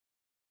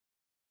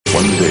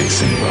day,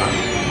 Simba,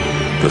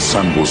 the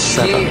sun will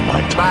set on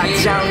my time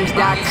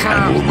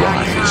and will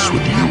rise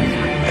with you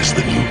as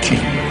the new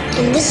king.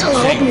 And this will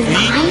all be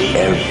mine?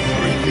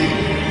 Everything.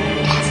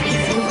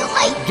 Everything the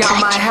light Got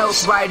my touches.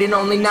 health right in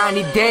only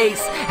 90 days.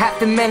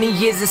 After many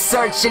years of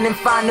searching and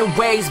finding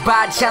ways,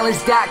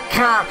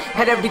 ViSalus.com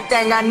had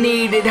everything I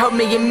needed. Helped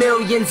me and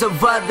millions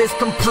of others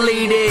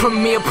completed.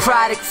 Premier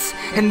products,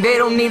 and they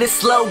don't need a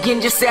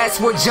slogan. Just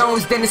ask Will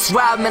Jones, Dennis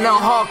Rodman, or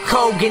Hulk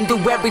Hogan. Do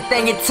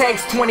everything it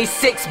takes,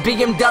 26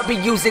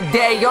 BMWs a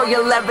day. All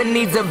you'll ever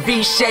need's a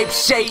V-shaped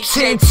shape.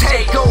 Team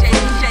takeover,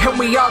 and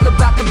we all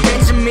about the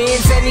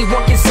Benjamins.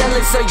 Anyone can sell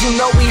it, so you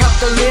know we help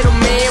the little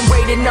man.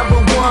 Rated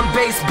 #1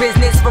 base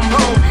business from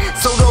home.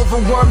 Sold over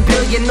 1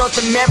 billion North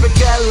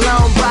America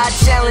alone.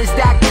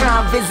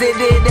 ViSalus.com, visit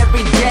it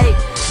every day.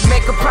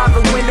 Make a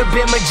profit when the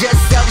bimmer just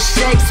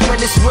self-shakes. When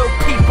it's real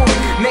people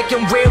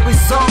making real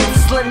results.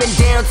 Slimming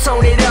down,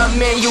 tone it up,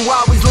 man, you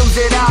always lose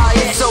it all.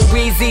 It's so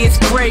easy, it's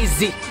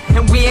crazy,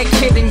 and we ain't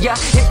kidding ya.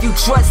 If you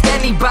trust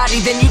anybody,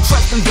 then you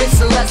trust in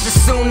ViSalus. The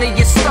sooner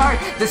you start,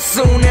 the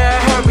sooner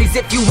it hurries.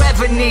 If you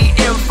ever need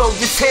info,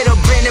 just hit up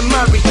Brandon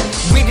Murray.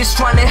 We just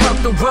trying to help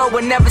the world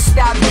and never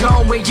stop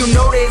going. You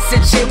know that it's a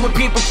shit when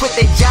people quit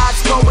their jobs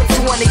for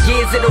 20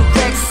 years of the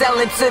wreck,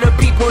 selling to the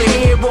people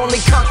here. Only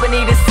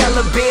company to sell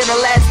a beer the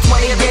last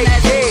 28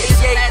 years.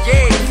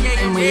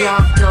 And we all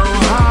go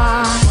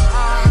hard.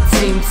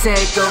 Team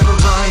takeover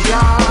on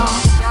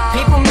y'all.